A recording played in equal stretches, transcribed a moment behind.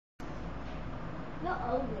Not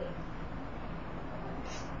always.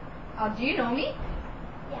 Do you know me?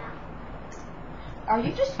 Yeah. Are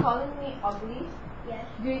you just calling me ugly? Yes.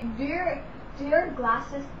 Do your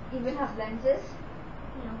glasses even have lenses?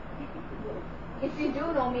 No. If you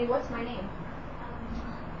do know me, what's my name?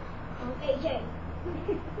 AJ.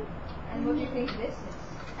 And what do you think this is?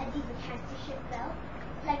 A diva transition belt.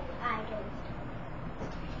 Like Idol.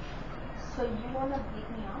 So you wanna beat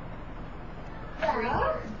me up?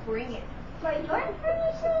 Well, Bring it. for your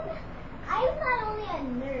information, I'm not only a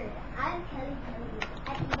nerd, I'm Kelly. I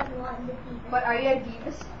even won the diva. But are you a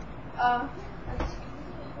divas?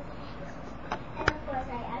 And of course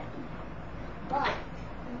I asked you. But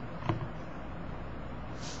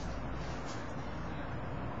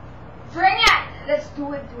Bring it! Let's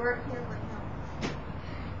do it here right now.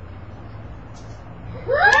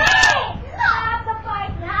 wait! Stop the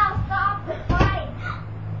fight now! Stop the fight!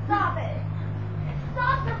 Stop it!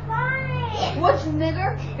 Stop the fight! What's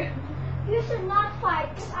nigger? You should not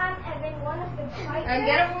fight because I'm Evan, one of the fighters. And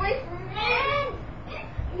get away from me!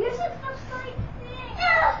 And you should stop fighting.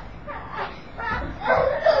 You're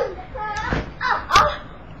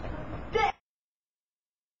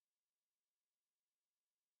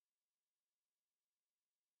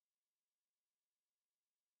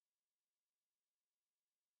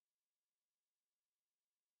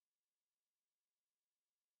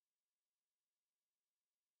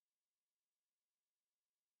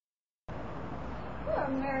a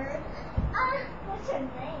nerd. What's your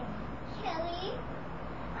name? Kelly.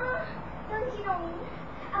 Don't you know me?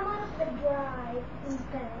 I'm one of the bride in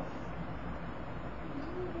Paris.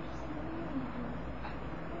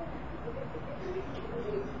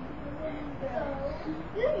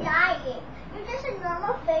 You're lying. You're just a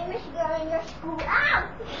normal famous girl in your school. Ow!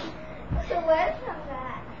 So where's from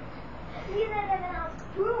that? You don't even have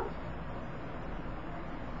proof.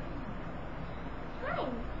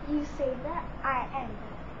 Fine. You say that, I am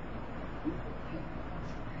that.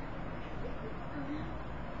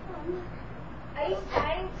 Are you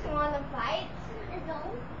starting to want to fight? No.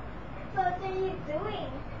 So what are you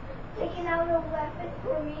doing? Taking out a weapon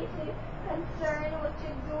for me to concern what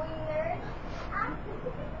you're doing, nerd?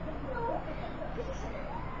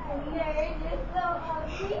 Nerd, you're so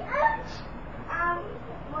ugly. I'm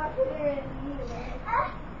more prettier than you.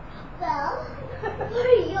 Well,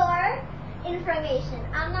 for your information,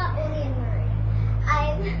 I'm not only a nerd.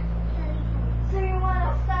 I'm... So you want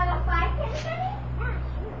to start a fight, Kenny?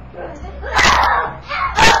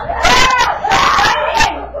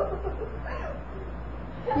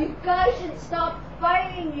 You guys should stop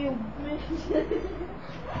fighting, you bitches.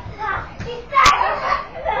 Stop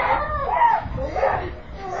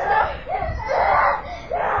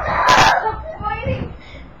fighting.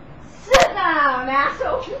 Sit down,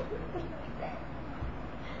 asshole.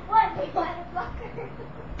 What, you motherfucker?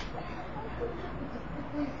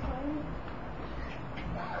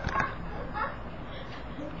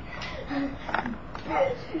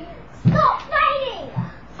 Stop fighting!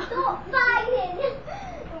 Stop fighting!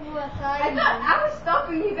 I thought I was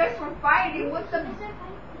stopping you guys from fighting. What the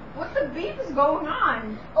beef is going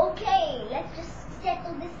on? Okay, let's just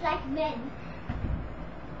settle this like men.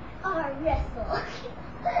 Or wrestle.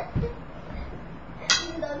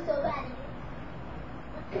 Not so bad.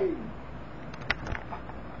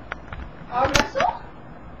 I'll wrestle?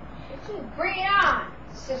 Bring it on,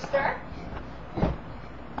 sister.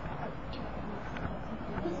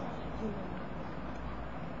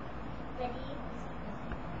 Ready?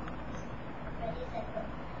 Ready, set, go.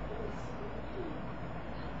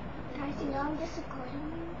 Guys, you know I'm just recording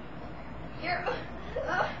you. You're...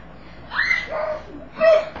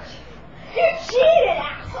 Bitch! You cheated,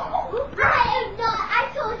 asshole! I am not. I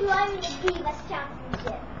told you I'm in the Divas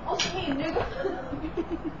Championship. Okay, nigga.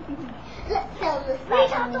 Let's sell this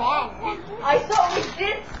like men. I thought we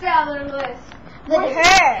did sell the list. With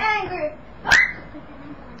her. Angry.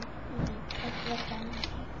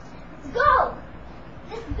 Let's go.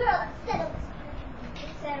 This girl, settle this.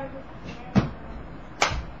 Settle this.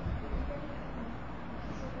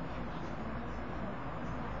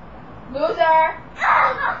 Loser!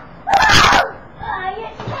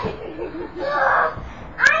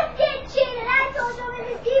 I did cheat and I told you I'm in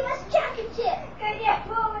the Divas Championship. Because you're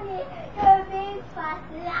phony. You're a big fat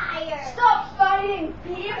liar. Stop fighting,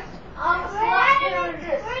 Pierce! I'm slapping on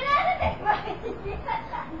this.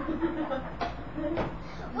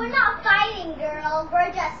 We're not fighting, girl.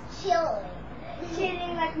 We're just chilling.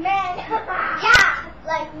 Chilling like men. Yeah,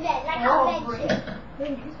 like men. Like how men chill.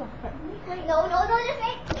 No, just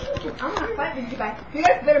wait. I'm gonna fight with you guys. You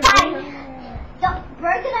guys better bring me. No,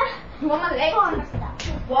 we're gonna... You want my leg? Farm stuff.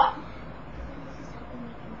 What?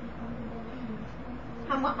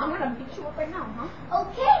 I'm gonna beat you up right now, huh?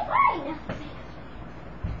 Okay, fine.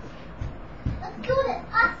 Let's do this.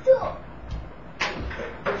 Us two.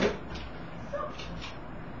 So,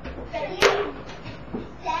 ready?